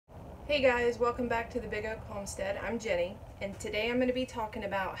Hey guys, welcome back to the Big Oak Homestead. I'm Jenny, and today I'm going to be talking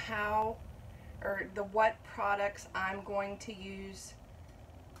about what products I'm going to use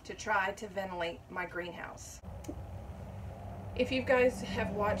to try to ventilate my greenhouse. If you guys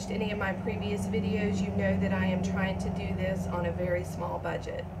have watched any of my previous videos, you know that I am trying to do this on a very small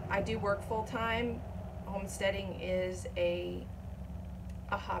budget. I do work full-time. Homesteading is a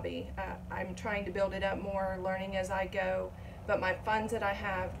hobby. I'm trying to build it up more, learning as I go, but my funds that I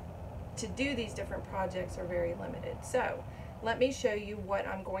have to do these different projects are very limited. So let me show you what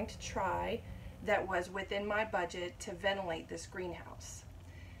I'm going to try that was within my budget to ventilate this greenhouse.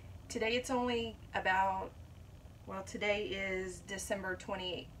 Today it's only about, well, today is December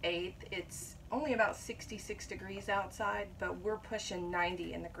 28th. It's only about 66 degrees outside, but we're pushing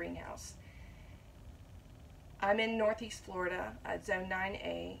 90 in the greenhouse. I'm in Northeast Florida at Zone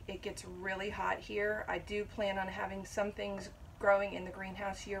 9A. It gets really hot here. I do plan on having some things growing in the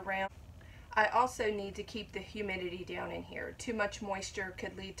greenhouse year round. I also need to keep the humidity down in here. Too much moisture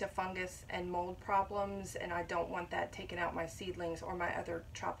could lead to fungus and mold problems, and I don't want that taking out my seedlings or my other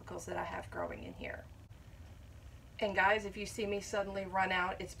tropicals that I have growing in here. And guys, if you see me suddenly run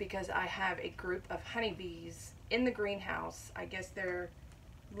out, it's because I have a group of honeybees in the greenhouse. I guess they're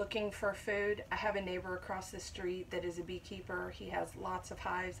looking for food. I have a neighbor across the street that is a beekeeper. He has lots of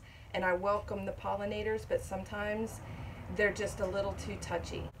hives, and I welcome the pollinators, but sometimes they're just a little too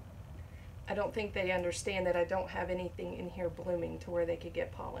touchy. I don't think they understand that I don't have anything in here blooming to where they could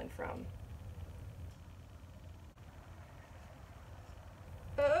get pollen from.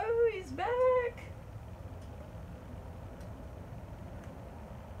 Oh, he's back!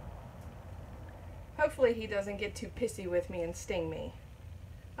 Hopefully he doesn't get too pissy with me and sting me.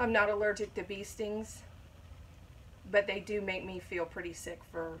 I'm not allergic to bee stings, but they do make me feel pretty sick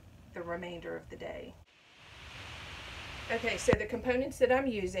for the remainder of the day. Okay, so the components that I'm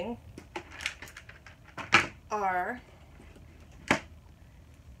using are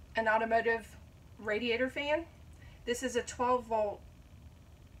an automotive radiator fan. This is a 12 volt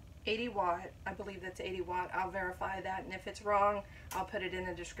 80 watt. I believe that's 80 watt. I'll verify that, and if it's wrong, I'll put it in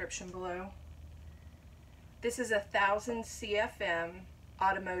the description below. This is 1000 CFM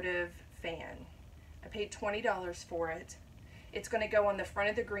automotive fan. I paid $20 for it. It's going to go on the front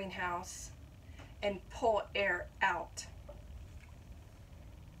of the greenhouse and pull air out.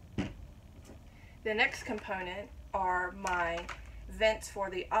 The next component are my vents for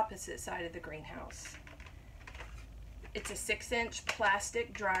the opposite side of the greenhouse. It's a 6-inch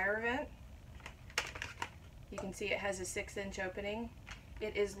plastic dryer vent. You can see it has a 6-inch opening.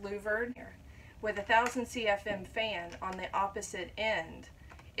 It is louvered. With a 1000 CFM fan on the opposite end,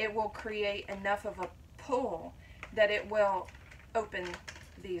 it will create enough of a pull that it will open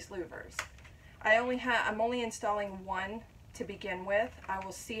these louvers. I'm only installing one to begin with. I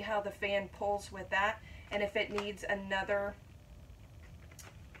will see how the fan pulls with that, and if it needs another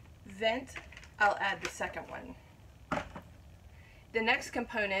vent, I'll add the second one. The next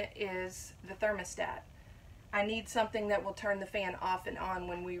component is the thermostat. I need something that will turn the fan off and on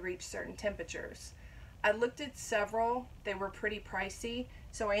when we reach certain temperatures. I looked at several. They were pretty pricey,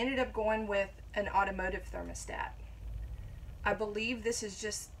 so I ended up going with an automotive thermostat. I believe this is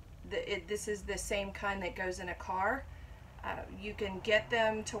this is the same kind that goes in a car. You can get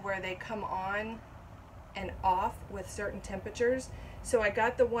them to where they come on and off with certain temperatures. So I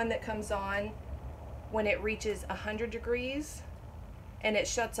got the one that comes on when it reaches 100 degrees, and it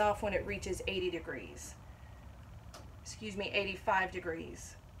shuts off when it reaches 80 degrees. Excuse me, 85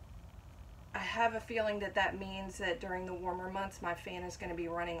 degrees. I have a feeling that that means that during the warmer months my fan is going to be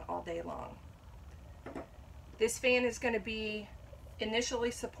running all day long. This fan is going to be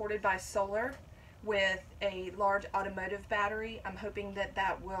initially supported by solar with a large automotive battery. I'm hoping that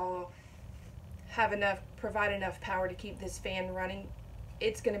that will provide enough power to keep this fan running.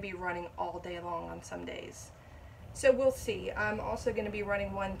 It's going to be running all day long on some days. So we'll see. I'm also going to be running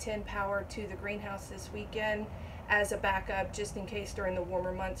 110 power to the greenhouse this weekend as a backup, just in case during the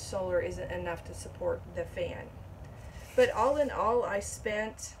warmer months solar isn't enough to support the fan. But all in all, I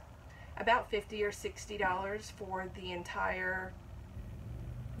spent about $50 or $60 for the entire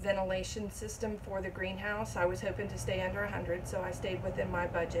ventilation system for the greenhouse. I was hoping to stay under 100, so I stayed within my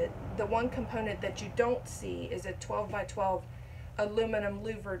budget. The one component that you don't see is a 12 by 12 aluminum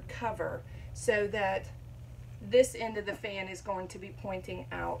louvered cover, so that this end of the fan is going to be pointing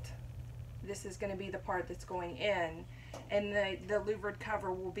out. This is going to be the part that's going in, and the louvered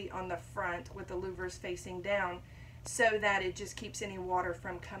cover will be on the front with the louvers facing down, so that it just keeps any water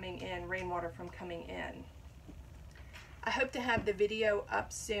from coming in, rainwater from coming in. I hope to have the video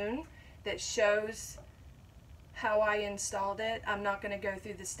up soon that shows how I installed it. I'm not going to go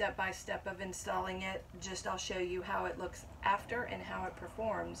through the step-by-step of installing it, just I'll show you how it looks after and how it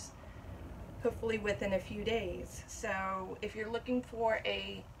performs, hopefully within a few days. So if you're looking for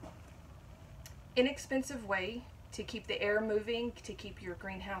a inexpensive way to keep the air moving, to keep your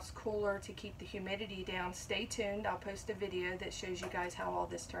greenhouse cooler, to keep the humidity down, stay tuned. I'll post a video that shows you guys how all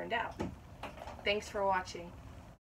this turned out. Thanks for watching.